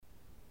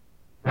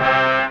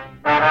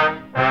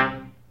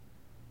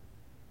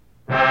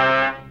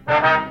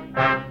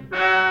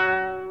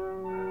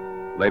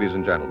Ladies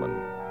and gentlemen,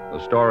 the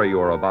story you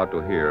are about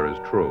to hear is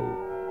true.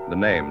 The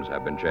names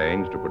have been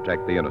changed to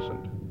protect the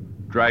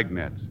innocent.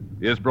 Dragnet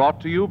is brought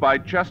to you by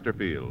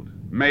Chesterfield,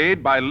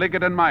 made by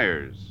Liggett &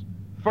 Myers.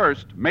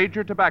 First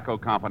major tobacco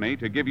company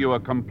to give you a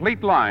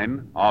complete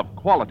line of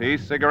quality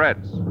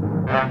cigarettes.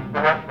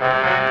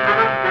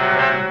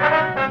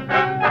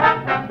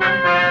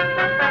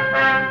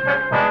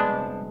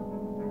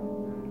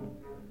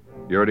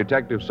 You're a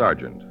detective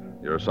sergeant.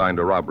 You're assigned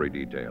a robbery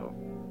detail.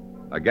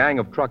 A gang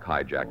of truck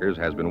hijackers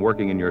has been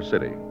working in your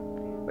city.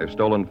 They've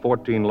stolen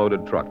 14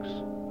 loaded trucks.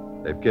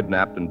 They've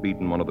kidnapped and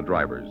beaten one of the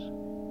drivers.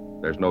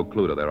 There's no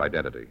clue to their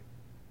identity.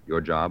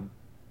 Your job?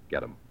 Get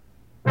them.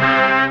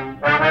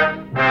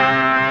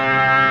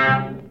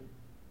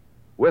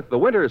 With the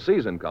winter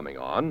season coming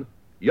on,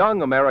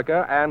 young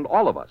America and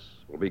all of us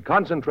will be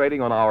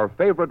concentrating on our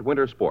favorite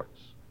winter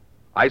sports: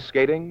 ice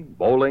skating,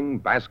 bowling,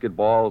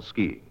 basketball,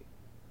 skiing.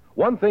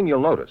 One thing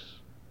you'll notice: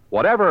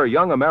 whatever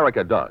young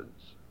America does,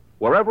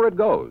 wherever it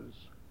goes,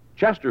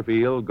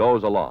 Chesterfield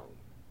goes along.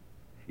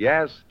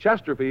 Yes,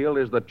 Chesterfield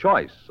is the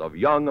choice of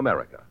young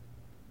America.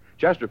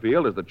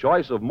 Chesterfield is the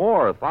choice of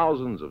more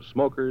thousands of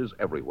smokers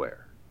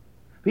everywhere.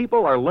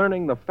 People are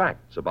learning the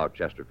facts about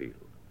Chesterfield,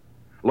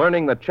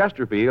 learning that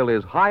Chesterfield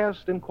is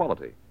highest in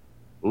quality,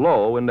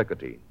 low in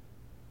nicotine,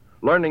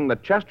 learning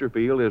that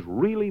Chesterfield is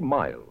really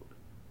mild,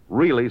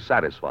 really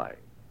satisfying.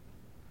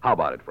 How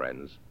about it,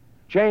 friends?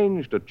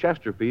 Change to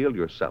Chesterfield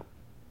yourself.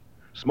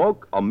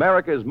 Smoke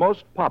America's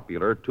most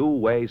popular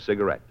two-way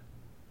cigarette.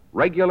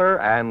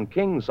 Regular and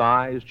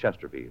king-size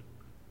Chesterfield.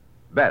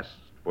 Best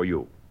for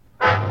you.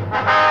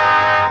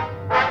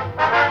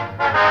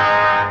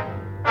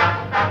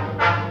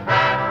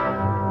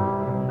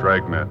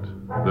 Dragnet,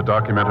 the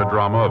documented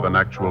drama of an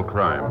actual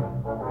crime.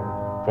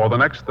 For the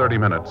next 30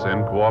 minutes,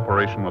 in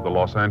cooperation with the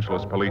Los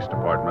Angeles Police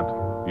Department,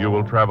 you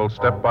will travel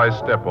step by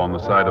step on the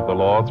side of the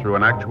law through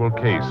an actual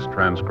case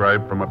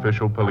transcribed from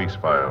official police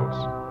files.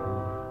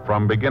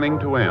 From beginning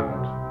to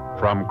end,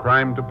 from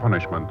crime to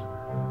punishment,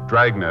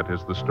 Dragnet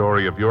is the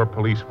story of your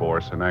police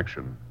force in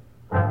action.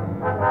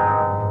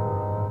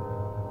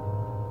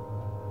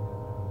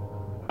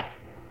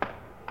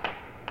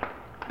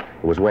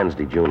 It was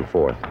Wednesday, June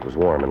 4th. It was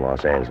warm in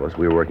Los Angeles.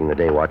 We were working the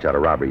day watch out a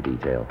robbery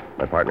detail.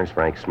 My partner's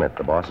Frank Smith.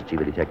 The boss is Chief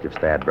of Detective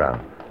Stad Brown.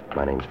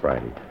 My name's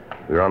Friday.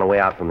 We were on the way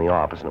out from the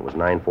office, and it was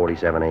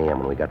 9:47 a.m.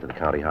 when we got to the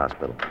county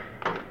hospital.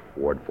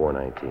 Ward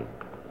 419.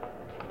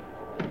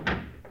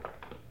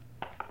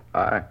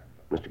 Hi.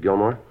 Mr.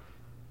 Gilmore?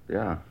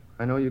 Yeah.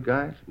 I know you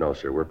guys? No,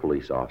 sir. We're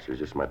police officers.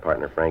 This is my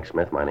partner, Frank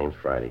Smith. My name's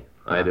Friday.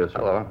 I do, sir.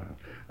 Hello.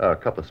 A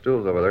couple of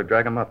stools over there.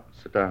 Drag them up.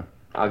 Sit down.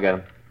 I'll get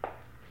him.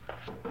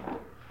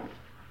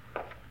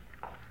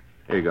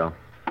 Here you go.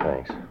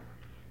 Thanks.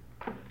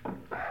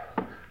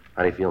 How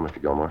do you feel,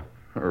 Mr. Gilmore?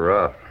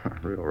 Rough.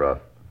 Real rough.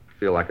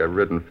 Feel like I've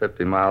ridden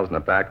 50 miles in the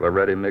back of a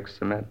ready-mix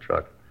cement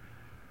truck.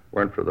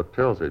 Weren't for the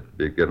pills they'd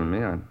be giving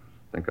me, I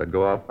think I'd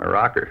go off my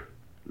rocker.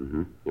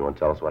 Mm-hmm. You want to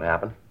tell us what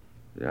happened?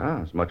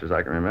 Yeah, as much as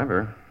I can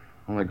remember.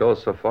 Only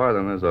goes so far,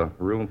 then there's a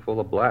room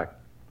full of black.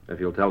 If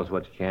you'll tell us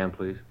what you can,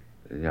 please.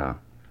 Yeah.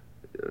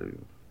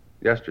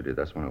 Yesterday,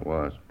 that's when it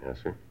was. Yes,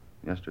 sir.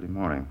 Yesterday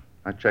morning.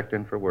 I checked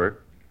in for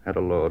work, had a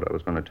load I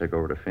was going to take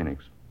over to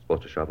Phoenix.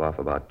 Supposed to shove off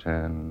about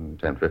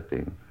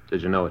 10:15.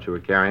 Did you know what you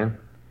were carrying?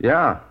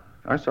 Yeah,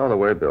 I saw the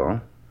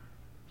waybill.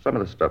 Some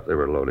of the stuff they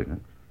were loading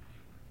it.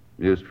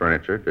 Used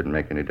furniture. Didn't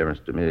make any difference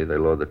to me. They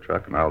load the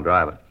truck and I'll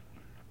drive it.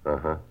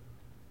 Uh-huh.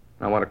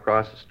 I went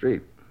across the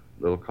street.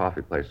 Little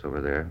coffee place over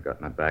there.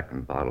 Got my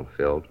back-end bottle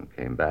filled and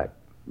came back.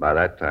 By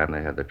that time,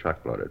 they had the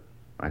truck loaded.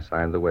 I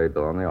signed the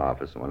waybill in the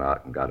office and went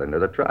out and got into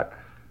the truck.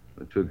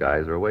 The two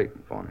guys were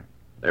waiting for me.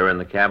 They were in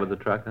the cab of the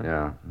truck, then?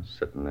 Yeah,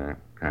 sitting there,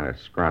 kind of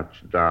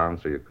scrunched down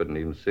so you couldn't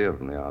even see them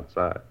from the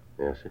outside.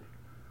 Yes, sir.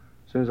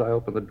 As soon as I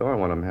opened the door,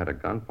 one of them had a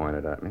gun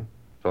pointed at me.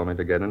 Told me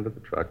to get into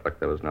the truck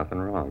like there was nothing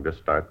wrong. Just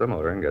start the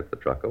motor and get the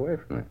truck away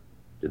from me.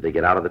 Did they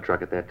get out of the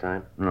truck at that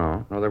time?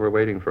 No, they were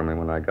waiting for me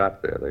when I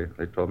got there.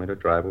 They told me to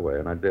drive away,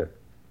 and I did.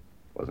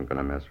 Wasn't going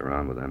to mess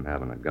around with them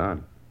having a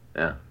gun.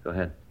 Yeah, go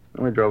ahead.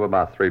 And we drove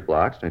about 3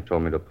 blocks, and he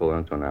told me to pull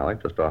into an alley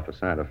just off of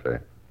Santa Fe.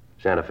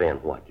 Santa Fe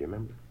and what? Do you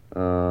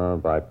remember?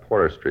 By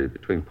Porter Street,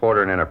 between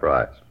Porter and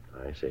Enterprise.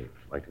 I see.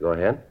 Like to go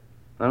ahead?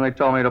 Then they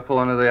told me to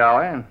pull into the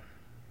alley,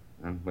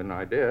 and when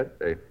I did,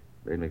 they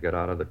made me get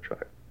out of the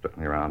truck. Took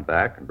me around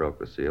back and broke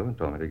the seal and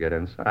told me to get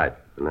inside.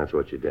 And that's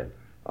what you did?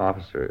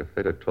 Officer, if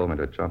they'd have told me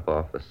to jump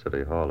off the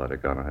city hall, I'd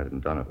have gone ahead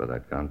and done it with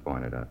that gun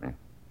pointed at me.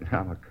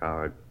 I'm a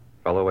coward.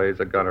 Fellow waves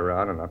a gun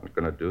around, and I'm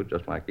going to do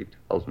just like he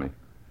tells me.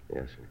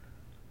 Yes, sir.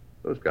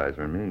 Those guys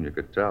are mean, you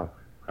could tell.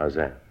 How's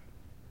that?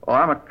 Oh,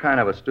 I'm a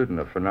kind of a student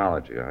of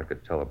phrenology. I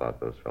could tell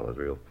about those fellows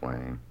real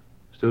plain.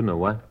 Student of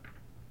what?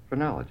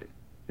 Phrenology.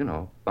 You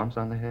know, bumps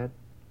on the head.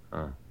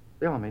 Oh.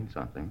 They all mean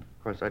something.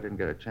 Of course, I didn't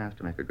get a chance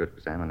to make a good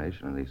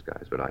examination of these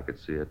guys, but I could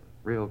see it.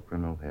 Real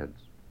criminal heads.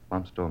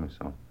 Bumps told me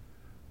so.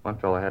 One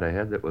fellow had a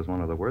head that was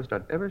one of the worst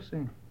I'd ever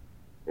seen.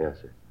 Yes,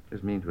 sir. He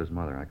was mean to his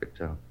mother, I could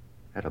tell.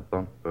 Had a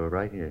bump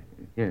right here.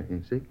 Here,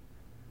 you see?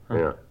 Huh.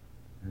 Yeah.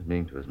 He was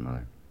mean to his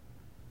mother.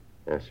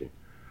 Yes, sir.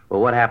 Well,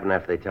 what happened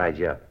after they tied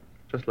you up?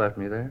 Just left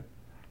me there.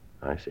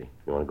 I see.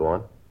 You want to go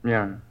on?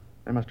 Yeah.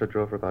 They must have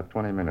drove for about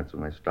 20 minutes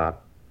when they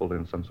stopped, pulled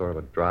in some sort of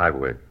a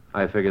driveway.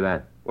 I figure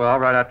that. Well,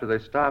 right after they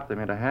stopped, they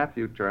made a half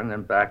U-turn,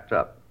 then backed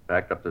up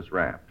this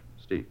ramp,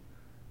 steep.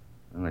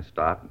 Then they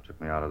stopped and took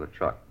me out of the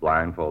truck,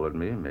 blindfolded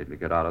me, and made me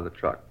get out of the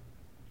truck.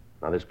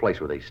 Now, this place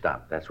where they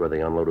stopped, that's where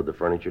they unloaded the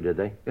furniture, did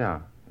they?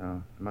 Yeah. They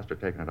must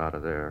have taken it out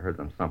of there. I heard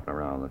them thumping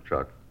around the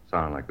truck.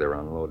 Sounded like they were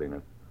unloading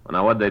it. Well,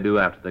 now, what'd they do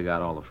after they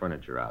got all the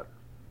furniture out?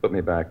 Put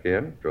me back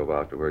in, drove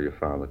out to where you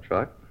found the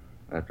truck.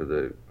 After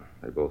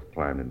they both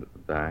climbed into the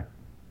back,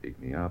 beat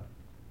me up.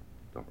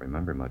 Don't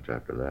remember much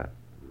after that.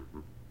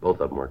 Mm-hmm. Both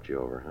of them worked you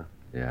over, huh?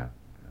 Yeah.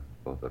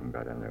 Both of them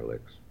got in their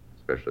licks.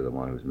 Especially the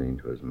one who was mean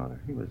to his mother.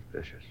 He was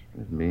vicious. He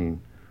was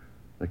mean.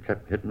 They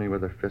kept hitting me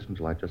with their fists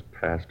until I just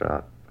passed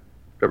out.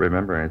 Don't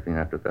remember anything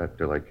after that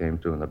till I came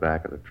to in the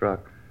back of the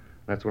truck.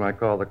 That's when I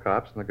called the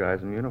cops and the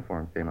guys in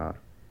uniform came out.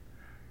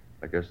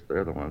 I guess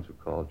they're the ones who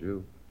called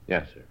you.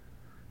 Yes, sir.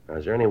 Now,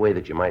 is there any way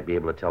that you might be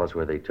able to tell us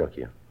where they took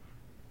you?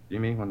 You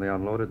mean when they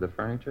unloaded the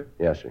furniture?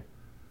 Yes, sir.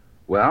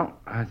 Well,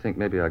 I think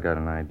maybe I got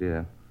an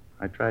idea.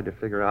 I tried to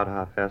figure out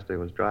how fast they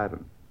was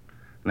driving.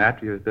 And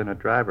after you've been a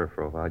driver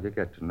for a while, you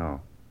get to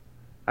know.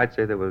 I'd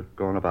say they were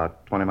going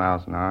about 20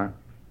 miles an hour.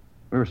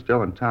 We were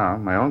still in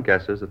town. My own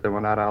guess is that they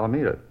went out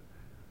Alameda.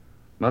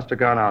 Must have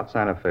gone out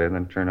Santa Fe and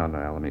then turned on to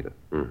Alameda.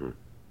 Mm-hmm.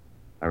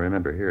 I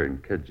remember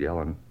hearing kids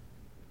yelling.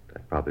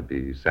 That'd probably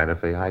be Santa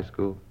Fe High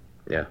School.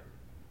 Yeah.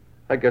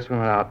 I guess we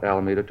went out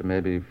Alameda to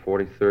maybe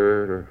 43rd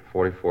or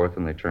 44th,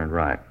 and they turned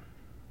right.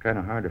 Kind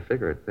of hard to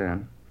figure it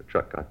then. The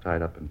truck got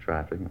tied up in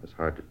traffic. It was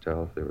hard to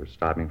tell if they were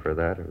stopping for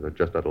that or they're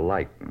just at a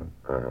light.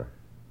 Uh-huh.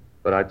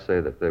 But I'd say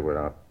that they went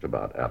out to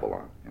about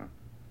Avalon.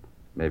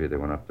 Maybe they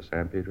went up to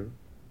San Pedro.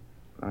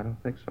 I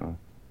don't think so.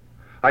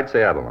 I'd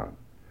say Avalon.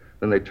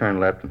 Then they turned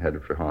left and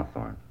headed for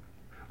Hawthorne.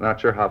 Not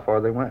sure how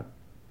far they went,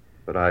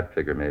 but I'd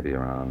figure maybe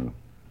around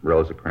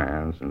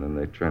Rosecrans, and then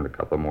they turned a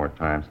couple more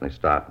times, and they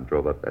stopped and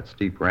drove up that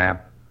steep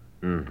ramp.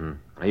 Mm-hmm.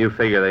 Now, you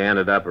figure they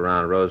ended up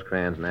around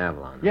Rosecrans and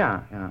Avalon.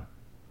 Yeah.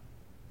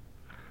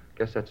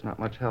 Guess that's not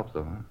much help,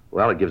 though, huh?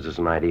 Well, it gives us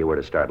an idea where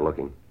to start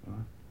looking.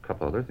 Well, a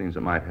couple other things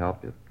that might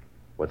help you.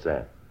 What's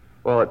that?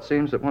 Well, it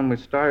seems that when we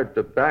started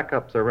to back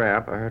up the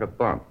ramp, I heard a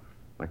bump,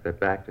 like they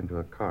backed into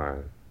a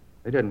car.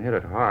 They didn't hit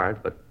it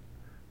hard, but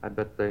I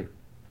bet they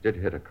did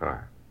hit a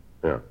car.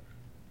 Yeah.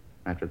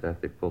 After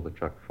that, they pulled the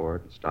truck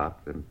forward and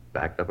stopped and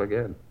backed up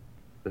again.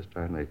 This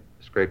time, they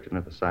scraped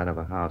into the side of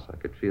a house. I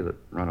could feel it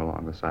run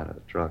along the side of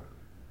the truck.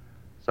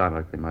 Sounded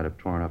like they might have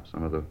torn up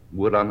some of the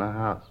wood on the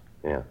house.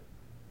 Yeah.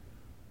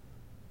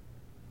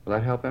 Will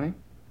that help any?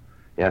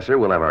 Yes, sir.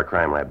 We'll have our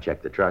crime lab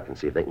check the truck and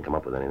see if they can come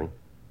up with anything.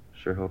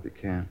 Sure hope you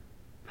can.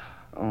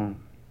 Oh,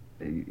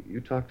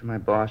 you talked to my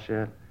boss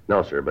yet?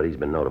 No, sir, but he's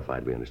been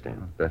notified, we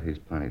understand. I bet he's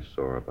plenty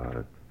sore about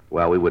it.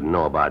 Well, we wouldn't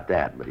know about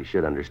that, but he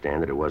should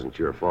understand that it wasn't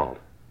your fault.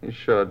 He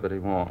should, but he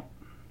won't.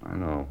 I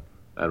know.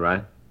 That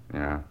right?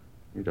 Yeah.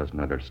 He doesn't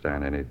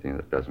understand anything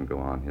that doesn't go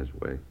on his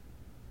way.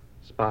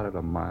 Spotted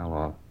a mile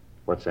off.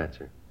 What's that,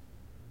 sir?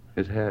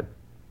 His head.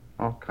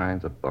 All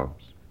kinds of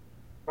bumps.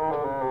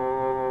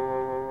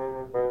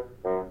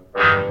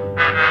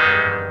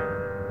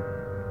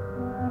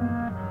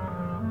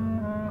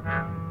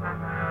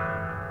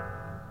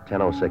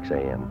 10:06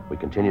 a.m. We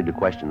continued to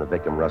question the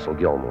victim, Russell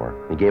Gilmore.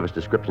 He gave us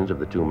descriptions of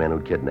the two men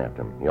who'd kidnapped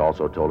him. He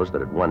also told us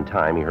that at one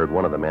time he heard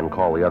one of the men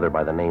call the other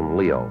by the name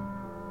Leo.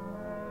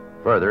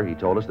 Further, he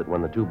told us that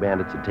when the two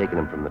bandits had taken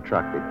him from the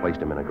truck, they'd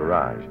placed him in a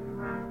garage.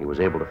 He was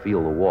able to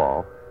feel the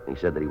wall, and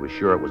he said that he was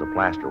sure it was a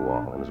plaster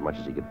wall, inasmuch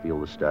as he could feel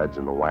the studs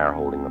and the wire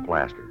holding the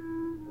plaster.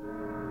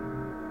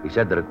 He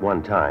said that at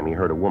one time he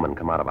heard a woman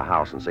come out of a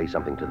house and say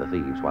something to the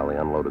thieves while they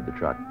unloaded the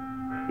truck.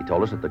 He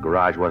told us that the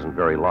garage wasn't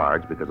very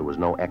large because there was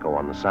no echo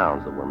on the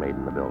sounds that were made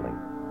in the building.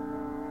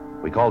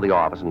 We called the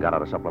office and got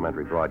out a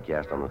supplementary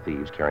broadcast on the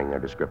thieves carrying their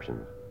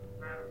descriptions.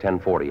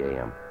 10:40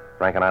 a.m.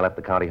 Frank and I left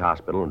the county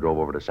hospital and drove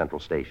over to Central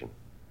Station.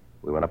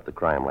 We went up to the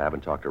crime lab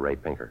and talked to Ray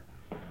Pinker.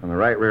 On the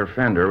right rear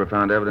fender, we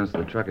found evidence that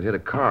the truck had hit a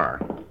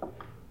car.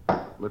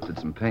 Lifted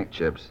some paint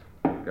chips.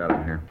 Got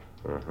them here.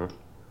 Uh-huh.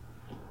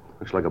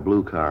 Looks like a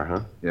blue car,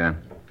 huh? Yeah.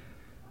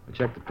 I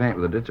checked the paint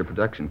with a Ditzer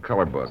Production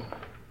color book.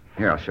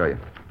 Here, I'll show you.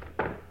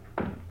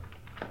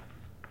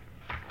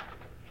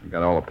 We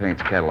got all the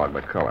paints cataloged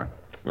by color.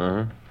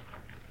 Uh-huh.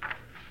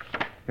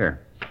 Here.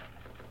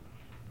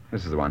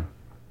 This is the one.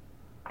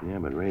 Yeah,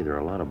 but Ray, there are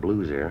a lot of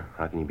blues there.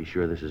 How can you be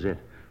sure this is it?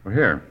 Well,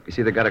 here. You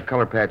see they got a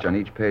color patch on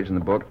each page in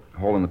the book?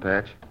 Hole in the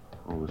patch?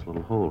 Oh, this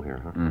little hole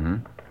here, huh? Mm-hmm.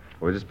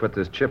 Well, we just put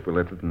this chip we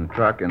lifted from the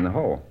truck in the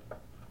hole.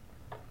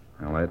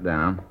 I'll lay it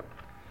down.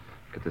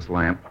 Get this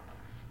lamp.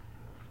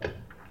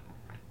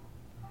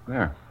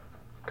 There.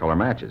 Color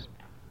matches.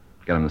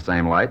 Get them the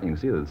same light, and you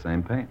can see they're the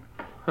same paint.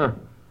 Huh.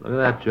 Look at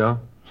that, Joe.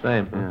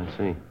 Same. Yeah, I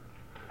see.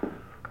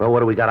 Well,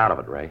 what do we got out of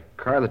it, Ray?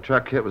 Car the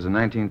truck hit was a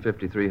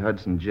 1953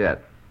 Hudson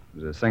Jet.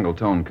 It was a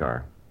single-tone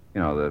car. You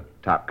know, the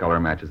top color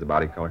matches the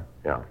body color.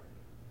 Yeah.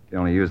 You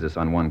only use this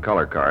on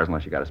one-color cars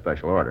unless you got a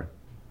special order.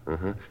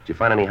 Uh-huh. Did you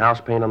find any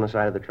house paint on the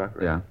side of the truck,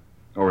 Ray? Yeah.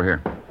 Over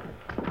here.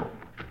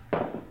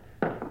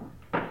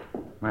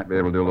 Might be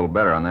able to do a little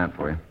better on that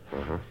for you.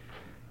 Uh-huh.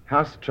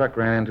 House the truck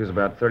ran into is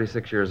about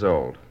 36 years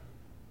old.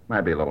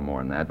 Might be a little more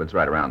than that, but it's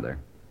right around there.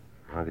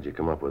 How could you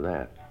come up with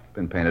that?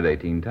 Been painted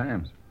 18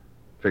 times.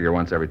 Figure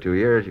once every 2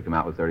 years, you come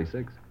out with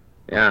 36.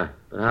 Yeah,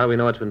 but how do we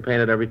know it's been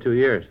painted every 2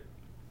 years?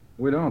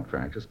 We don't,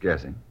 Frank, just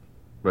guessing.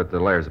 But the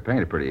layers of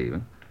paint are pretty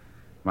even.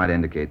 Might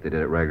indicate they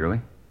did it regularly.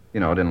 You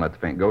know, didn't let the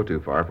paint go too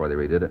far before they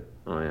redid it.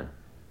 Oh, yeah.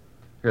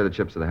 Here are the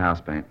chips of the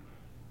house paint.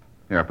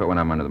 Here, I put one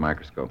of them under the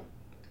microscope.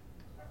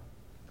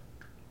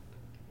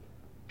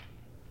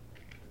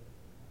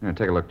 Here,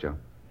 take a look, Joe.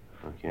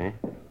 Okay.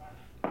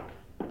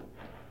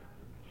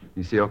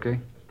 You see okay?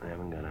 I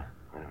haven't got a...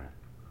 Wait a minute.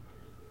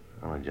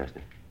 I'll adjust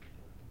it.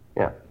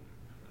 Yeah.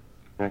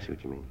 I see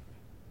what you mean.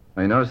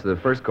 Well, you notice the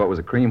first coat was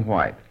a cream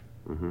white.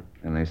 Mm-hmm.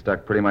 And they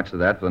stuck pretty much to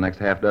that for the next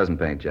half dozen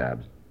paint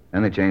jobs.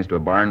 Then they changed to a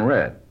barn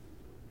red.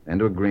 Then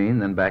to a green,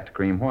 then back to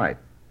cream white.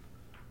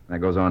 That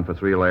goes on for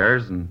 3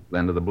 layers, and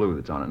then to the blue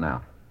that's on it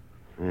now.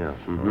 Yeah.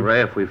 Mm-hmm. Well,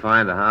 Ray, if we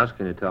find the house,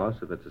 can you tell us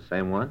if it's the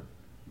same one?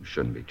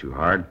 Shouldn't be too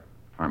hard.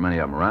 Aren't many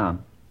of them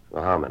around.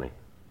 Well, how many?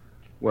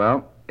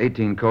 Well,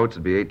 18 coats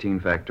would be 18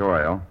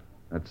 factorial.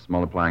 That's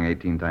multiplying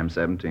 18 times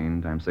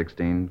 17 times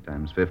 16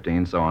 times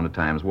 15, so on to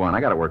times 1.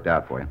 I got it worked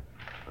out for you.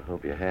 I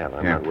hope you have.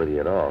 I'm Here. not with you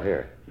at all.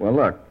 Here. Well,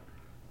 look.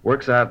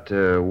 Works out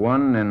to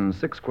 1 in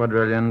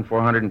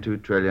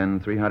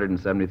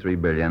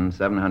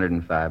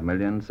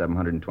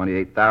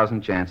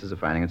 6,402,373,705,728,000 chances of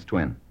finding its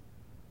twin.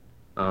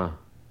 Oh,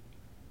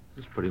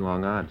 that's pretty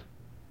long odds.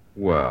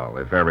 Well,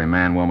 if every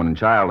man, woman, and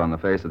child on the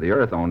face of the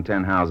earth owned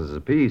 10 houses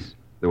apiece,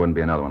 there wouldn't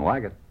be another one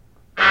like it.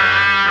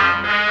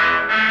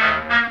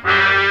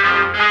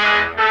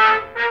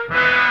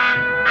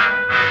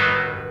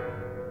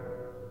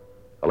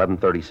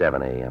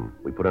 $11:37 a.m.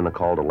 We put in a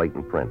call to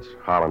Leighton Prince.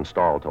 Harlan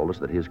Stahl told us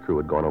that his crew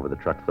had gone over the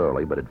truck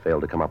thoroughly, but had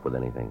failed to come up with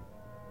anything.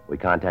 We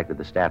contacted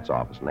the stats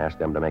office and asked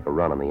them to make a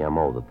run on the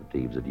M.O. that the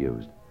thieves had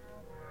used.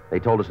 They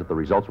told us that the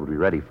results would be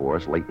ready for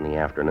us late in the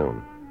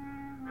afternoon.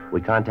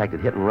 We contacted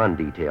hit and run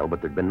detail,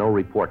 but there'd been no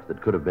reports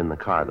that could have been the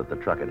car that the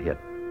truck had hit.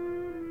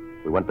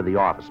 We went to the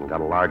office and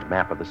got a large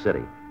map of the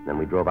city. Then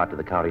we drove out to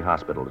the county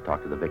hospital to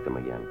talk to the victim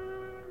again.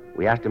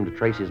 We asked him to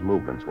trace his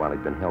movements while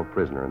he'd been held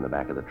prisoner in the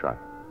back of the truck.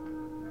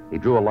 He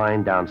drew a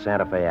line down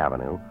Santa Fe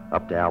Avenue,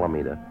 up to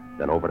Alameda,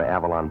 then over to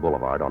Avalon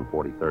Boulevard on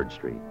 43rd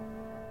Street.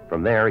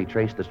 From there, he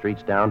traced the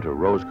streets down to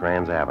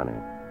Rosecrans Avenue.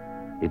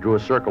 He drew a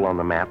circle on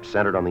the map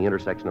centered on the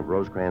intersection of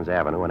Rosecrans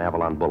Avenue and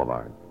Avalon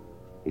Boulevard.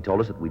 He told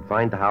us that we'd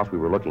find the house we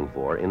were looking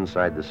for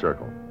inside the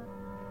circle.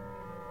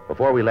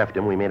 Before we left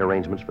him, we made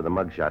arrangements for the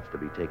mugshots to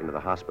be taken to the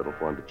hospital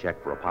for him to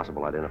check for a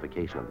possible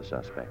identification of the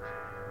suspects.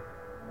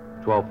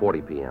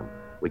 12:40 p.m.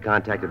 We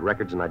contacted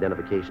Records and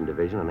Identification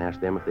Division and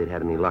asked them if they'd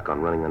had any luck on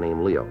running the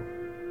name Leo.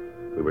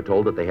 We were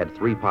told that they had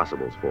 3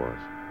 possibles for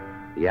us.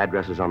 The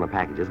addresses on the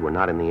packages were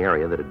not in the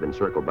area that had been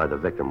circled by the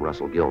victim,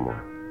 Russell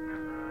Gilmore.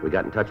 We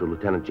got in touch with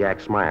Lieutenant Jack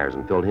Smyers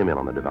and filled him in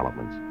on the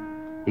developments.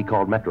 He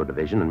called Metro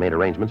Division and made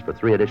arrangements for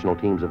 3 additional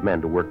teams of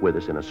men to work with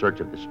us in a search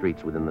of the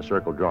streets within the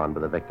circle drawn by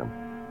the victim.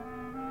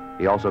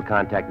 He also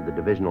contacted the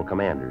divisional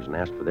commanders and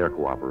asked for their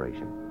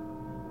cooperation.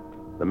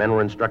 The men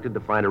were instructed to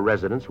find a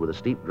residence with a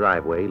steep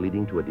driveway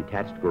leading to a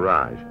detached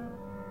garage.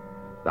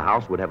 The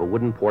house would have a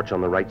wooden porch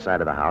on the right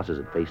side of the house as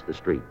it faced the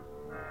street.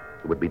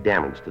 It would be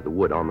damaged to the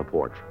wood on the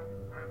porch.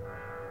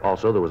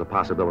 Also, there was a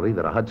possibility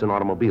that a Hudson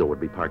automobile would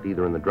be parked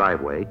either in the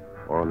driveway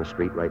or on the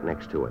street right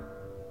next to it.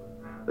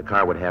 The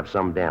car would have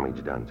some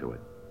damage done to it.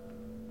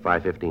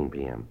 5:15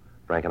 p.m.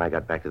 Frank and I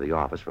got back to the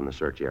office from the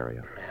search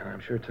area. Man, I'm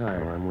sure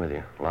tired. Oh, I'm with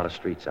you. A lot of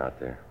streets out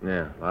there.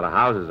 Yeah, a lot of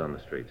houses on the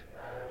streets.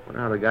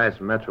 Wonder how the guys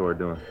from Metro are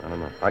doing. I don't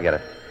know. I'll get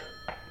it.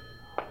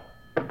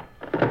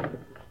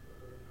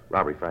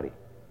 Robbery Friday.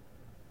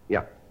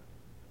 Yeah.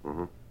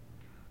 Mm-hmm.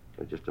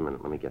 Just a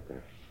minute. Let me get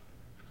there.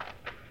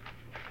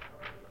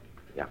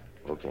 Yeah,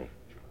 okay.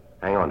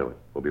 Hang on to it.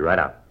 We'll be right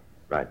out.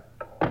 Right.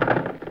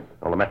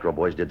 Well, the Metro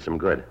boys did some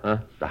good. Huh?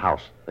 The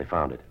house. They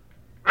found it.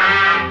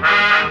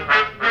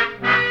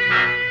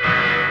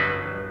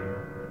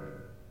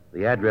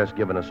 The address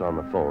given us on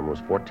the phone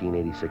was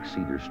 1486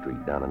 Cedar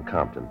Street down in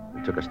Compton.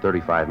 It took us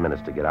 35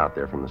 minutes to get out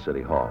there from the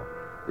city hall.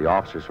 The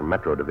officers from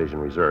Metro Division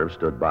Reserve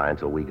stood by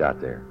until we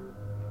got there.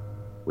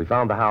 We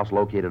found the house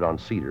located on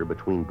Cedar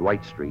between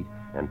Dwight Street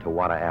and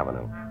Tawada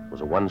Avenue. It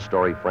was a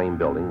 1-story frame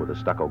building with a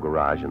stucco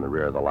garage in the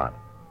rear of the lot.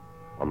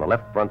 On the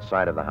left front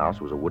side of the house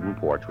was a wooden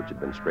porch which had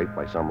been scraped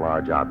by some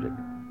large object.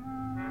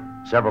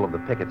 Several of the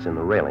pickets in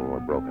the railing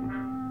were broken.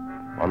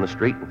 On the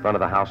street in front of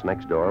the house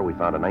next door, we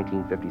found a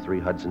 1953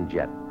 Hudson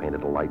Jet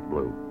painted a light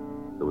blue.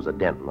 There was a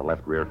dent in the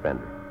left rear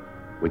fender.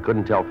 We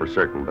couldn't tell for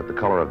certain, but the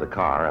color of the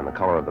car and the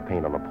color of the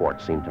paint on the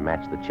porch seemed to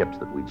match the chips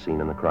that we'd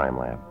seen in the crime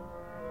lab.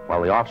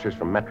 While the officers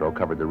from Metro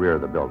covered the rear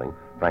of the building,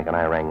 Frank and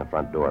I rang the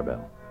front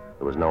doorbell.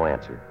 There was no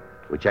answer.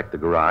 We checked the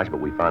garage, but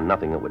we found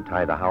nothing that would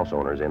tie the house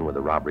owners in with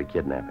the robbery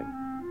kidnapping.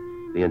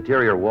 The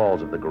interior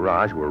walls of the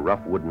garage were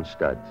rough wooden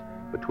studs.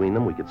 Between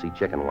them, we could see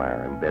chicken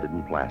wire embedded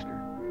in plaster.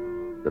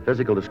 The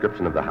physical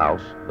description of the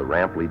house, the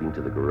ramp leading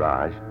to the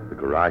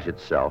garage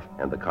itself,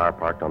 and the car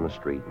parked on the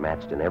street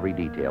matched in every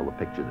detail the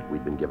picture that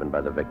we'd been given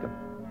by the victim.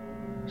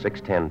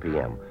 6:10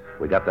 p.m.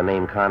 We got the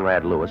name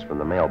Conrad Lewis from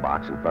the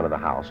mailbox in front of the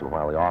house, and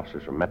while the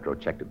officers from Metro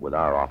checked it with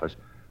our office,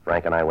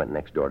 Frank and I went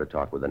next door to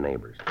talk with the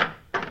neighbors.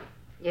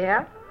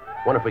 Yeah?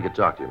 Wonder if we could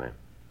talk to you, ma'am.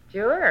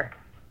 Sure.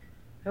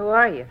 Who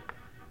are you?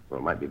 Well,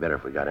 it might be better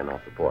if we got in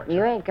off the porch.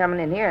 You ain't coming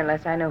in here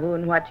unless I know who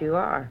and what you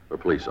are. We're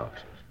police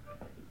officers.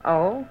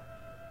 Oh?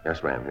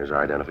 Yes, ma'am. Here's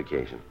our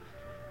identification.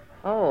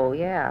 Oh,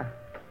 yeah.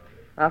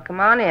 Well, come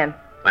on in.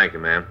 Thank you,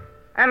 ma'am.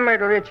 I'm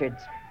Myrtle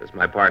Richards. This is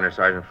my partner,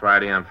 Sergeant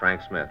Friday. I'm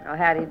Frank Smith. Oh,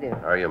 how do you do?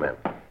 How are you, ma'am?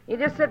 You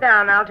just sit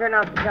down. I'll turn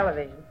off the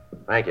television.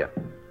 Thank you.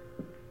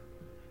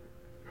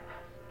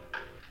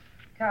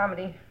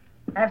 Comedy.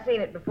 I've seen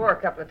it before a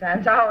couple of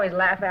times. I always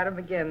laugh at them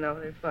again, though.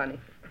 They're funny.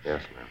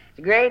 Yes, ma'am. It's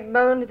a great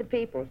boon to the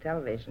people,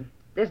 television.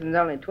 This one's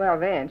only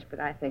 12-inch, but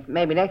I think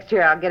maybe next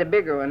year I'll get a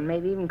bigger one,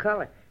 maybe even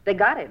color. They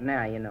got it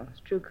now, you know. It's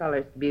true color.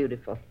 It's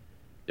beautiful.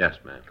 Yes,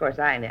 ma'am. Of course,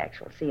 I ain't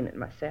actually seen it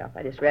myself.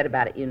 I just read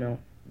about it, you know.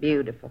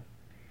 Beautiful.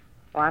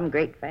 Oh, I'm a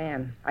great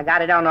fan. I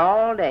got it on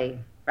all day,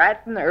 right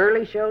from the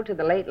early show to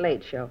the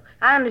late show.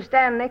 I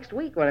understand next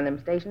week one of them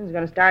stations is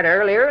going to start an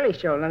early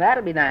show. Now,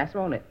 that'll be nice,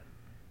 won't it?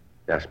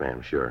 Yes,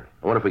 ma'am, sure.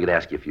 I wonder if we could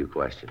ask you a few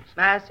questions.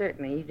 Why,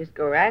 certainly. You just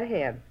go right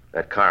ahead.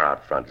 That car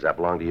out front, does that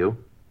belong to you?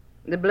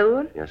 The blue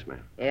one? Yes,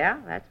 ma'am. Yeah,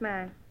 that's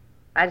mine.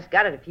 I just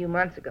got it a few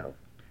months ago.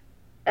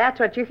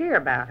 That's what you're here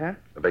about, huh?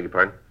 I beg your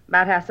pardon?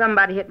 About how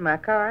somebody hit my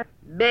car?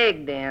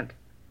 Big dent.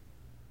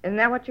 Isn't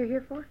that what you're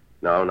here for?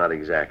 No, not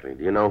exactly.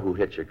 Do you know who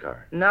hit your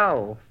car?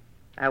 No.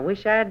 I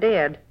wish I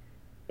did.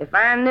 If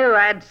I knew,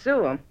 I'd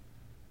sue 'em.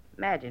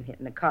 Imagine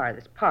hitting a car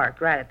that's parked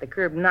right at the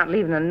curb and not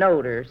leaving a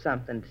note or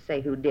something to say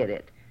who did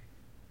it.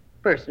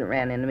 Person that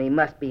ran into me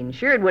must be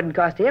insured. Wouldn't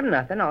cost him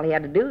nothing. All he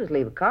had to do was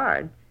leave a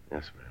card.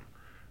 Yes, ma'am.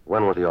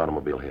 When was the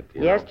automobile hit? Do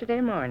you know?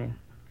 Yesterday morning.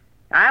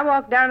 I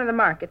walked down to the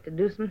market to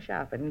do some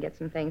shopping and get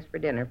some things for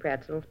dinner,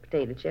 pretzels,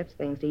 potato chips,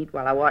 things to eat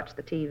while I watched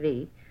the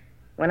TV.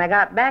 When I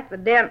got back, the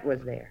dent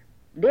was there.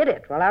 Did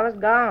it while I was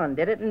gone.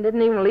 Did it and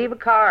didn't even leave a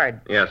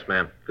card. Yes,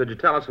 ma'am. Could you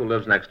tell us who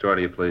lives next door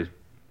to you, please?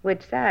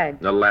 Which side?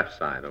 The left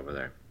side over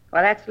there.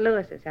 Well, that's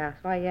Lewis's house.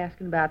 Why are you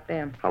asking about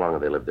them? How long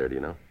have they lived there, do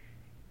you know?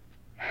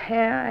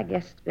 Yeah, I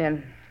guess it's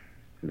been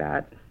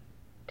about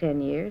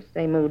 10 years.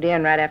 They moved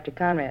in right after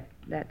Conrad.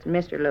 That's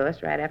Mr.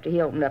 Lewis, right after he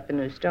opened up the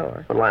new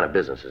store. What line of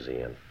business is he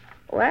in?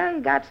 Well,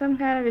 he got some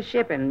kind of a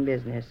shipping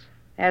business.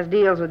 Has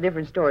deals with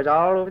different stores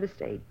all over the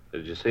state.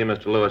 Did you see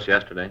Mr. Lewis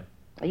yesterday?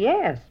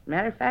 Yes.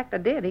 Matter of fact, I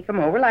did. He come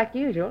over like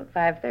usual at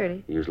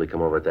 5:30. He usually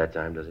come over at that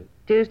time, does he?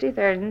 Tuesday,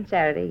 Thursday, and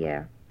Saturday,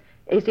 yeah.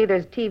 You see,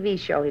 there's a TV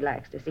show he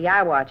likes to see.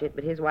 I watch it,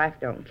 but his wife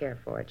don't care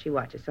for it. She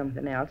watches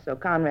something else, so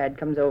Conrad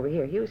comes over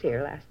here. He was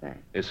here last night.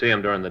 You see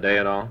him during the day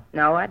at all?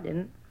 No, I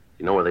didn't.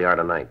 You know where they are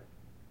tonight?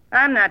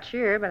 I'm not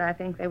sure, but I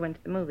think they went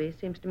to the movies.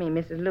 Seems to me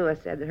Mrs. Lewis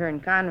said that her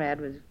and Conrad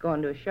was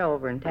going to a show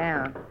over in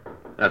town.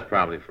 That's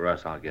probably for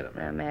us. I'll get him.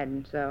 I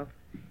imagine so.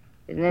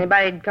 Isn't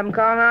anybody come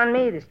calling on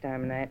me this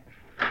time of night?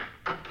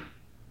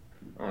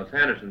 Oh, it's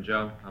Henderson,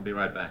 Joe. I'll be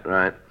right back.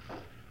 Right.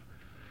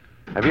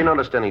 Have you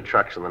noticed any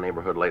trucks in the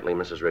neighborhood lately,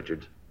 Mrs.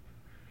 Richards?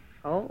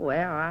 Oh,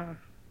 well, I'll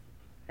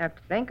have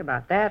to think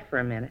about that for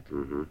a minute.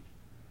 Mm-hmm.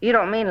 You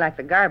don't mean like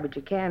the garbage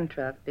or can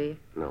truck, do you?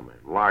 No, ma'am.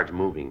 Large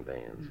moving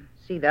vans.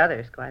 See the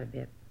others quite a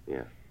bit.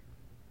 Yeah.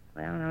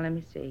 Well, now, let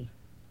me see.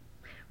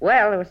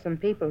 Well, there were some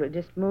people who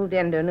just moved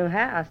into a new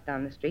house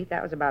down the street.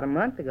 That was about a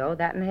month ago.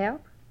 That'd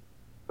help?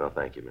 Well,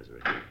 thank you, Mrs.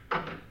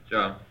 Richards.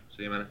 Joe,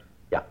 see you a minute.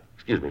 Yeah.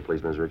 Excuse me,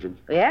 please, Mrs. Richards.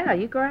 Yeah,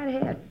 you go right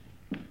ahead.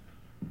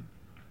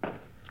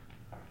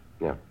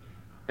 Yeah.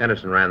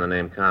 Henderson ran the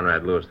name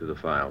Conrad Lewis through the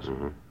files.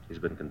 Mm-hmm. He's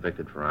been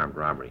convicted for armed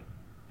robbery.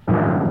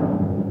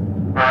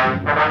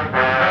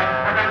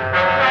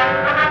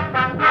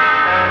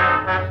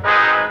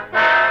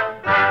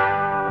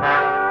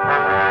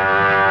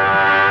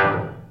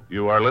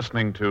 You are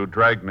listening to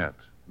Dragnet,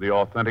 the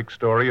authentic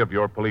story of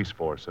your police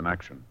force in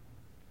action.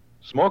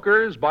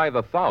 Smokers by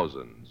the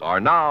thousands are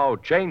now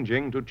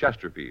changing to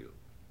Chesterfield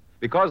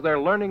because they're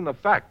learning the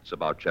facts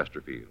about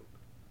Chesterfield.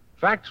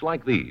 Facts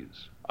like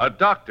these. A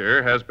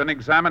doctor has been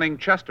examining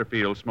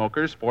Chesterfield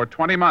smokers for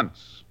 20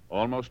 months,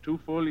 almost 2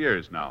 full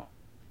years now.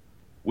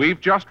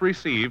 We've just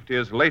received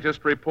his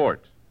latest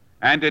report,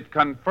 and it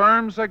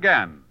confirms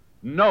again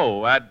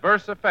no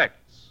adverse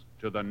effects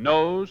to the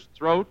nose,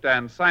 throat,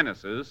 and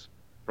sinuses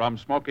from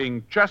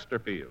smoking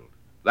Chesterfield.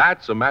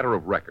 That's a matter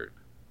of record.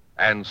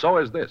 And so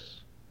is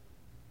this.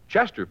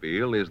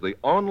 Chesterfield is the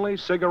only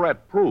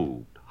cigarette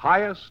proved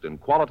highest in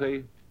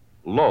quality,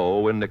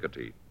 low in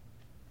nicotine.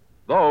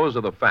 Those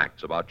are the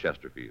facts about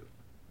Chesterfield.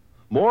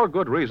 More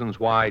good reasons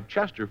why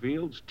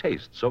Chesterfields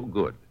taste so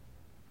good,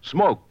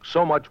 smoke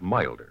so much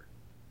milder.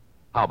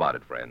 How about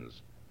it,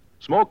 friends?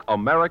 Smoke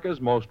America's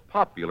most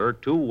popular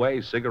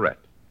two-way cigarette,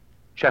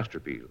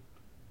 Chesterfield.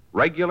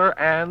 Regular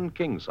and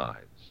king size.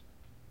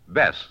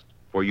 Best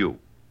for you.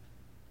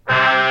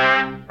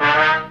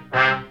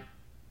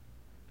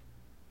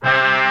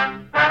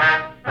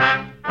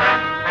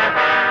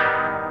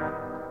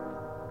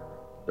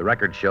 The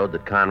record showed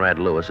that Conrad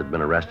Lewis had been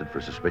arrested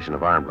for suspicion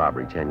of armed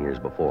robbery 10 years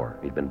before.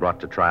 He'd been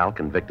brought to trial,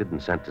 convicted,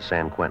 and sent to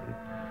San Quentin.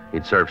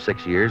 He'd served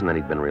 6 years, and then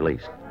he'd been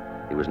released.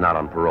 He was not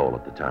on parole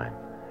at the time.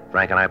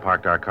 Frank and I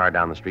parked our car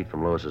down the street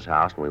from Lewis's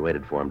house, and we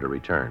waited for him to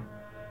return.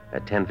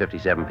 At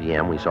 10:57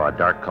 p.m., we saw a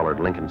dark-colored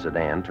Lincoln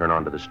sedan turn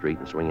onto the street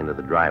and swing into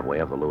the driveway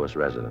of the Lewis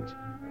residence.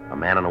 A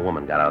man and a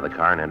woman got out of the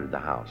car and entered the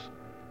house.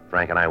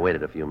 Frank and I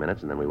waited a few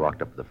minutes, and then we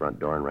walked up to the front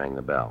door and rang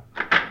the bell.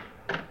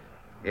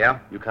 Yeah?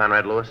 You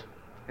Conrad Lewis?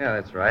 Yeah,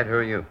 that's right. Who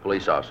are you?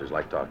 Police officers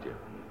like to talk to you.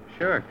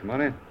 Sure, come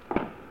on in.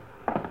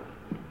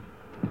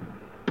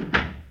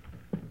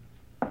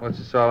 What's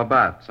this all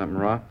about? Something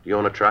wrong? Do you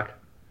own a truck?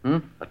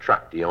 A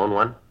truck. Do you own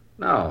one?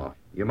 No.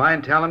 You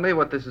mind telling me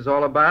what this is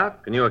all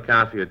about? Can you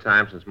account for your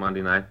time since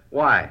Monday night?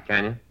 Why?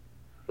 Can you?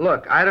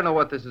 Look, I don't know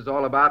what this is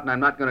all about, and I'm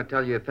not going to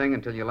tell you a thing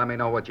until you let me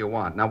know what you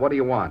want. Now, what do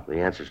you want? The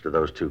answers to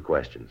those two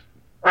questions.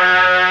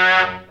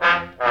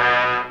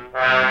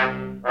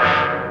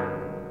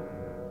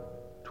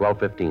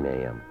 12:15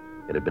 a.m.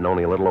 It had been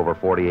only a little over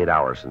 48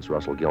 hours since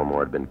Russell Gilmore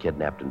had been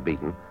kidnapped and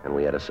beaten, and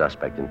we had a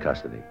suspect in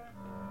custody.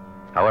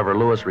 However,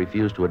 Lewis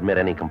refused to admit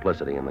any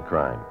complicity in the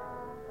crime.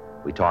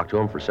 We talked to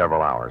him for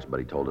several hours, but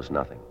he told us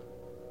nothing.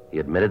 He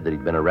admitted that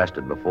he'd been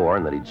arrested before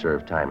and that he'd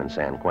served time in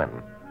San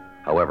Quentin.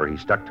 However, he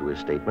stuck to his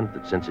statement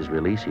that since his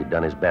release, he'd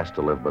done his best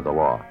to live by the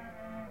law.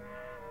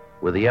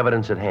 With the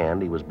evidence at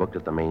hand, he was booked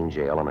at the main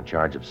jail on a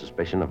charge of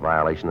suspicion of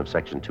violation of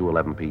Section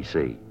 211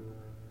 PC.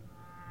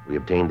 We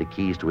obtained the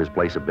keys to his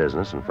place of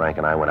business, and Frank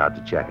and I went out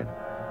to check it.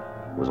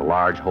 It was a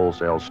large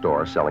wholesale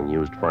store selling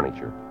used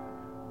furniture.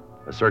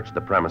 A search of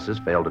the premises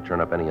failed to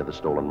turn up any of the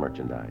stolen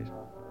merchandise.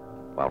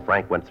 While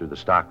Frank went through the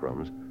stock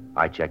rooms,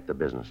 I checked the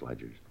business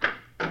ledgers.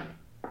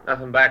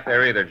 Nothing back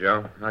there either,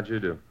 Joe. How'd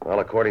you do? Well,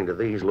 according to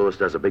these, Lewis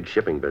does a big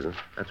shipping business.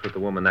 That's what the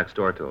woman next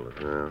door told us.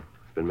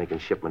 He's been making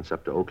shipments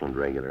up to Oakland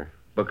regular.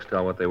 Books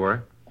tell what they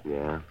were?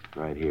 Yeah,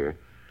 right here.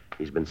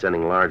 He's been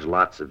sending large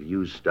lots of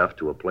used stuff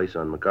to a place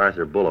on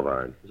MacArthur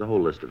Boulevard. There's a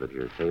whole list of it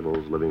here.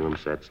 Tables, living room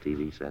sets,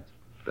 TV sets.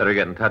 Better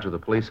get in touch with the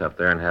police up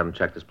there and have them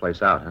check this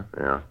place out, huh?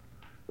 Yeah.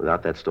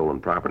 Without that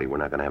stolen property, we're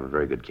not going to have a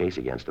very good case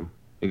against him.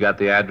 You got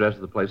the address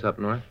of the place up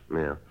north?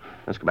 Yeah.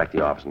 Let's go back to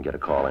the office and get a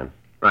call in.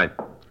 Right.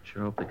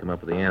 Sure hope they come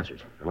up with the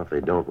answers. Well, if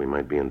they don't, we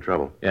might be in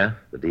trouble. Yeah?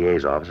 The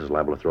DA's office is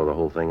liable to throw the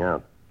whole thing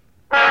out.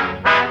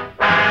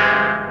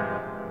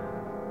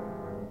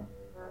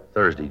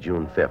 Thursday,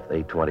 June 5th,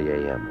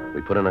 8:20 a.m. We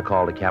put in a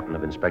call to Captain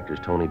of Inspectors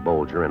Tony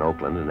Bolger in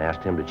Oakland and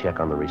asked him to check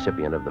on the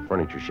recipient of the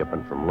furniture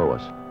shipment from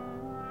Lewis.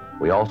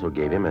 We also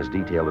gave him as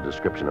detailed a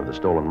description of the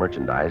stolen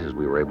merchandise as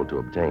we were able to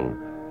obtain.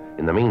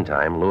 In the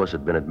meantime, Lewis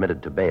had been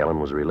admitted to bail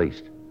and was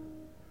released.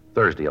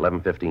 Thursday,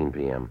 11:15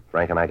 p.m.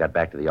 Frank and I got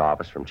back to the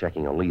office from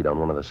checking a lead on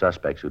one of the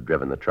suspects who'd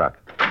driven the truck.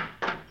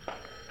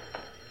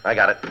 I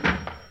got it.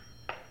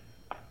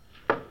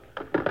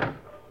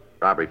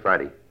 Robbery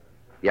Friday.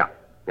 Yeah.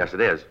 Yes,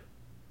 it is.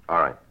 All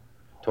right.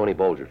 Tony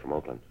Bolger from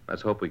Oakland.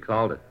 Let's hope we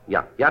called it.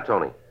 Yeah,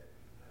 Tony.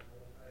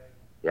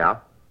 Yeah?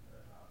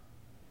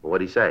 Well,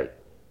 what'd he say?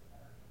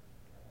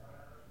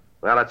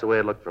 Well, that's the way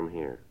it looked from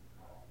here.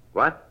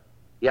 What?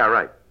 Yeah,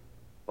 right.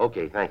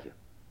 Okay, thank you.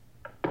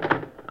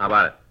 How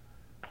about it?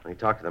 When he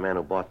talked to the man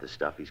who bought this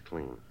stuff, he's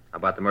clean. How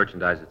about the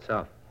merchandise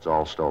itself? It's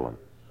all stolen.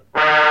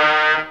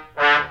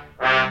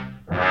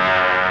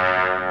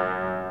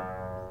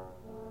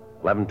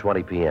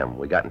 11:20 p.m.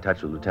 We got in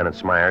touch with Lieutenant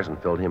Smyers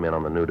and filled him in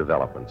on the new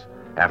developments.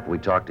 After we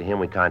talked to him,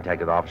 we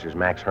contacted officers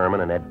Max Herman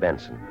and Ed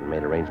Benson and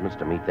made arrangements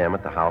to meet them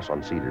at the house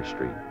on Cedar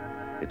Street.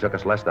 It took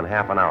us less than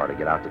half an hour to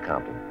get out to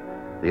Compton.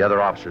 The other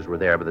officers were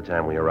there by the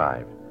time we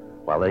arrived.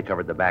 While they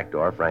covered the back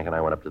door, Frank and I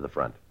went up to the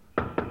front.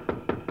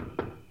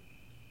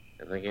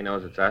 You think he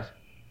knows it's us?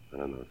 I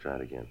don't know. Try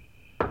it again.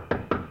 Well,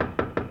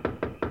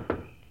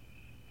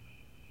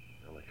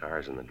 the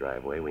car's in the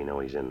driveway. We know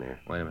he's in there.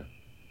 Wait a minute.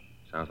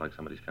 Sounds like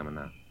somebody's coming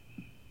now.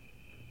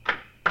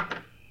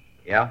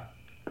 Yeah?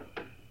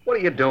 What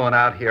are you doing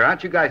out here?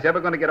 Aren't you guys ever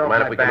going to get off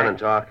Mind my if we back? come in and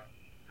talk?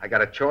 I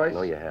got a choice?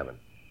 No, you haven't.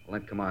 Well,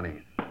 then come on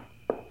in.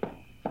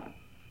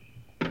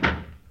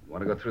 You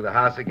want to go through the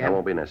house again? That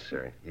won't be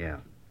necessary. Yeah.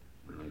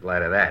 I'm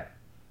glad of that.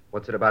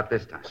 What's it about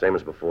this time? Same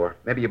as before.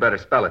 Maybe you better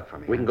spell it for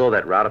me. We can go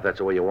that route if that's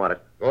the way you want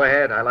it. Go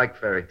ahead. I like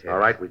fairy tales. All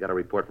right, we got a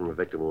report from a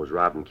victim who was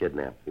robbed and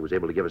kidnapped. He was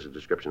able to give us a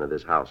description of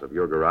this house, of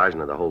your garage,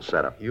 and of the whole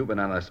setup. You've been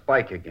on a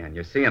spike again.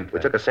 You're seeing things. We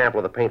took a sample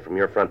of the paint from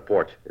your front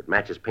porch. It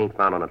matches paint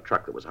found on a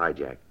truck that was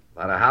hijacked. A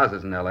lot of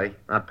houses in L.A.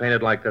 Not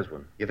painted like this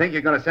one. You think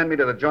you're going to send me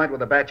to the joint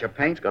with a batch of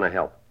paint? It's going to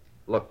help.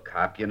 Look,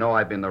 cop, you know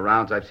I've been the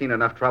rounds. I've seen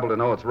enough trouble to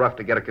know it's rough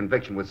to get a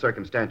conviction with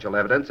circumstantial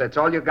evidence. That's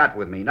all you got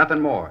with me,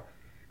 nothing more.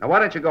 Now, why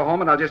don't you go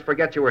home and I'll just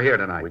forget you were here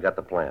tonight? We got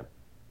the plant.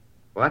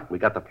 What? We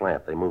got the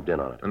plant. They moved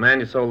in on it. The man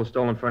you sold the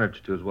stolen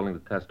furniture to is willing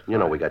to testify. You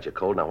know we got you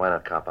cold. Now, why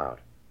not cop out?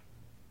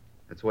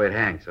 That's the way it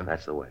hangs, huh?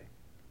 That's the way.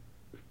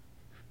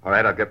 All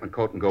right, I'll get my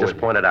coat and go Just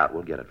with point it out.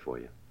 We'll get it for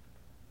you. you.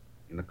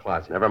 In the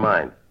closet. Never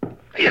mind.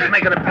 He's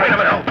making a point of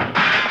it all.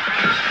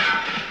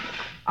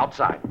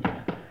 Outside.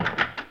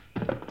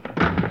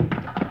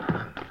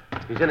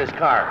 He's in his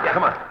car. Yeah,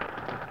 come on.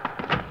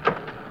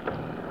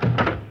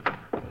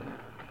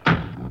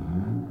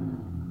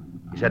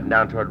 He's heading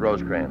down toward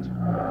Rosecrans.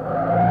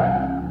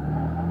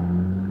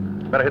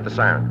 Better hit the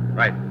siren.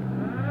 Right.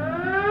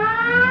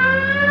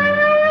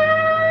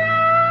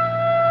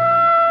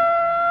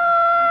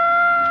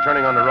 He's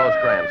turning onto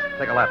Rosecrans.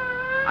 Take a left.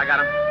 I got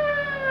him.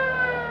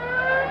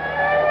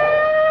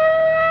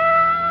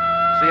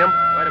 See him?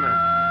 Wait a minute.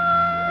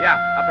 Yeah,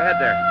 up ahead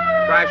there.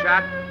 Try a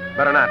shot?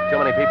 Better not. Too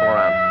many people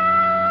around.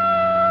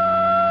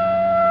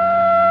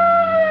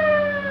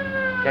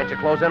 Can't you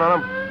close in on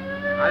him?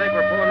 I think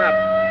we're pulling up.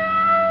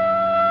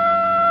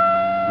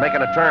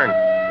 Making a turn.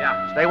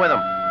 Yeah. Stay with him.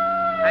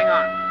 Hang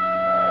on.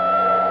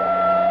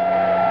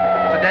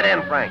 It's a dead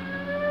end, Frank.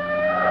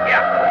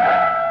 Yeah.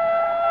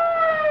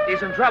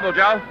 He's in trouble,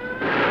 Joe.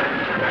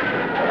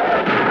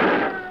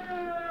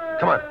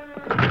 Come on.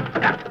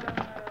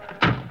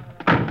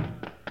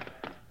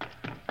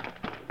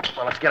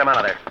 Well, let's get him out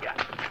of there. Yeah.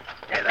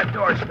 Hey, that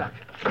door's stuck.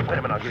 Wait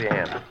a minute, I'll give you a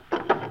hand.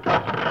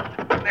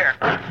 There.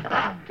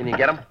 Can you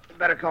get him?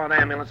 Better call an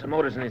ambulance. The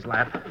motor's in his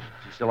lap. Is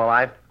he still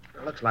alive?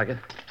 Looks like it.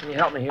 Can you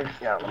help me here?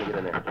 Yeah, let me get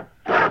in there.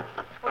 All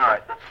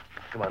right.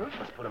 Come on,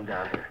 let's put him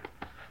down here.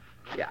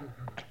 Yeah. All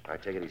right,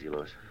 take it easy,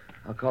 Lewis.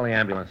 I'll call the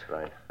ambulance.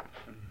 Right.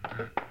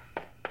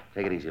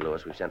 Take it easy,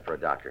 Lewis. We've sent for a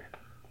doctor.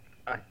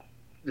 I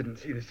didn't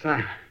see the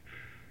sign.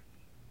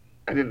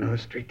 I didn't know the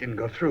street didn't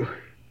go through.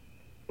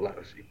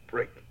 Lousy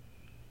break.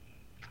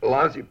 A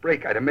lousy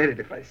break. I'd have made it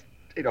if I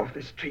stayed off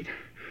this street.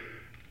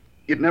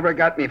 You'd never have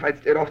got me if I'd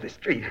stayed off this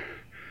street.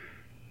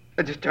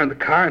 I just turned the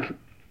car and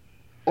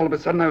all of a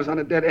sudden I was on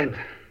a dead end.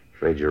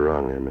 Afraid you're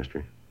wrong there,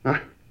 mister. Huh?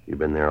 You've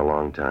been there a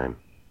long time.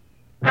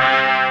 The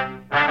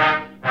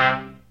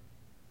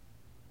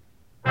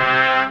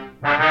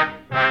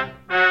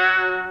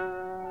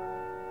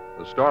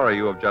story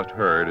you have just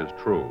heard is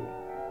true.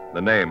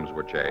 The names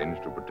were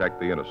changed to protect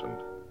the innocent.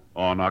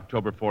 On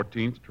October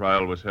 14th,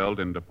 trial was held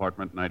in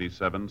Department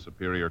 97,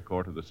 Superior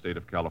Court of the State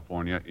of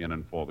California, in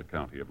and for the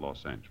County of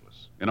Los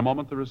Angeles. In a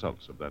moment, the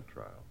results of that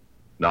trial.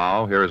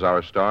 Now, here's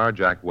our star,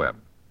 Jack Webb.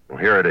 Well,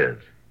 here it is.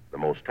 The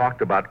most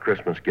talked about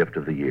Christmas gift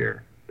of the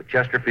year. The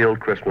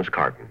Chesterfield Christmas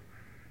carton.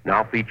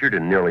 Now featured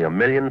in nearly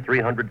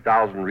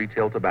 1,300,000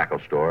 retail tobacco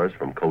stores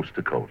from coast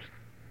to coast.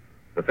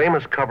 The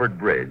famous covered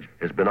bridge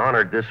has been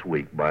honored this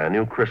week by a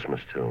new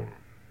Christmas tune,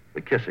 The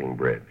Kissing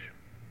Bridge.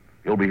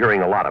 You'll be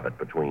hearing a lot of it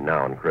between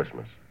now and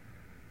Christmas.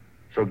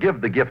 So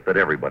give the gift that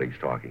everybody's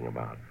talking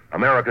about.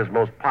 America's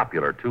most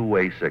popular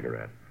two-way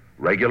cigarette.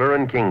 Regular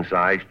and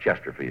king-size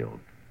Chesterfield.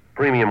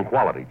 Premium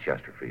quality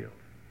Chesterfield.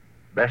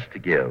 Best to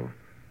give,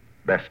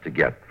 best to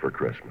get for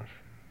Christmas.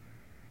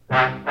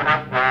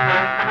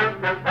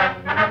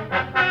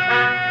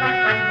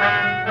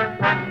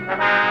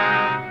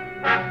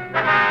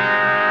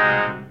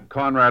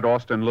 Conrad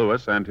Austin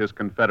Lewis and his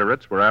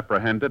Confederates were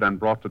apprehended and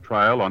brought to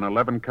trial on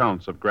 11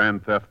 counts of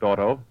grand theft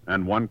auto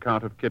and 1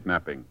 count of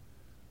kidnapping.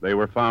 They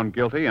were found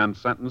guilty and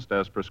sentenced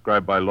as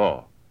prescribed by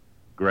law.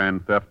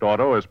 Grand theft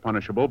auto is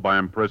punishable by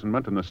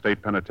imprisonment in the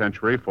state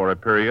penitentiary for a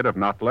period of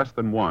not less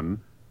than 1,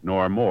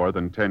 nor more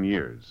than 10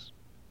 years.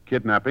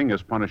 Kidnapping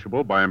is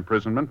punishable by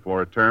imprisonment for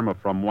a term of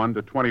from 1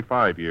 to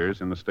 25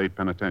 years in the state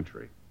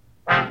penitentiary.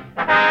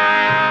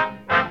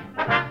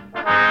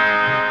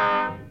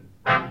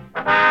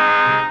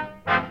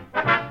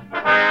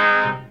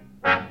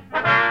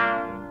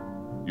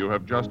 You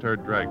have just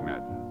heard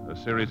Dragnet, a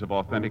series of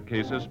authentic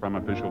cases from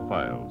official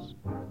files.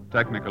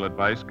 Technical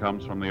advice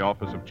comes from the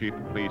Office of Chief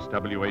of Police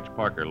W.H.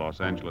 Parker,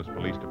 Los Angeles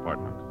Police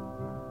Department.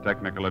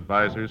 Technical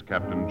advisors,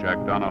 Captain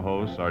Jack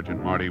Donahoe,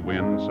 Sergeant Marty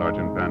Wynn,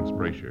 Sergeant Vance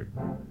Brasher.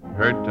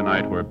 Heard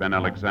tonight were Ben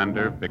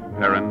Alexander, Vic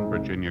Perrin,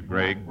 Virginia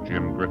Gregg,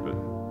 Jim Griffith.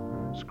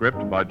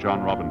 Script by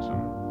John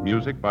Robinson.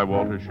 Music by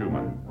Walter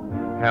Schumann.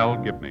 Hal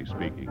Gibney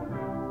speaking.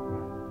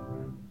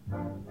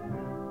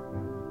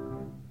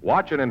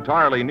 Watch an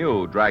entirely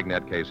new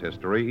Dragnet case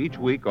history each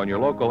week on your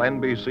local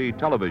NBC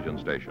television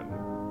station.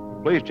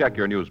 Please check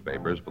your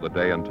newspapers for the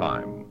day and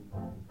time.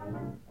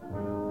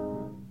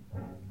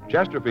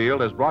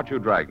 Chesterfield has brought you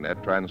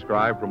Dragnet,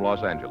 transcribed from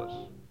Los Angeles.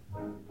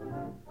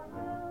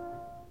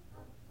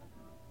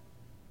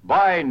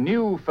 Buy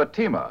new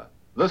Fatima,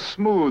 the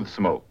smooth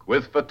smoke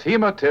with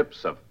Fatima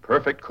tips of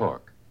perfect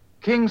cork.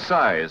 King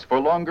size for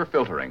longer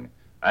filtering,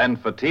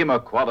 and Fatima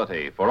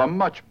quality for a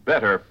much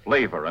better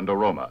flavor and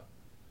aroma.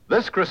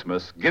 This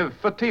Christmas, give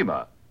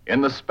Fatima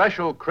in the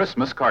special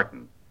Christmas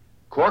carton.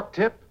 Cork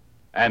tip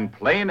and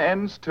plain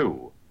ends,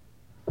 too.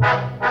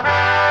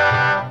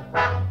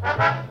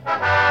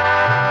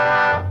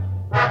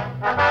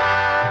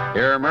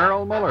 Hear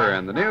Merrill Miller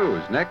and the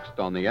news next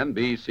on the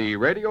NBC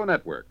Radio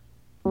Network.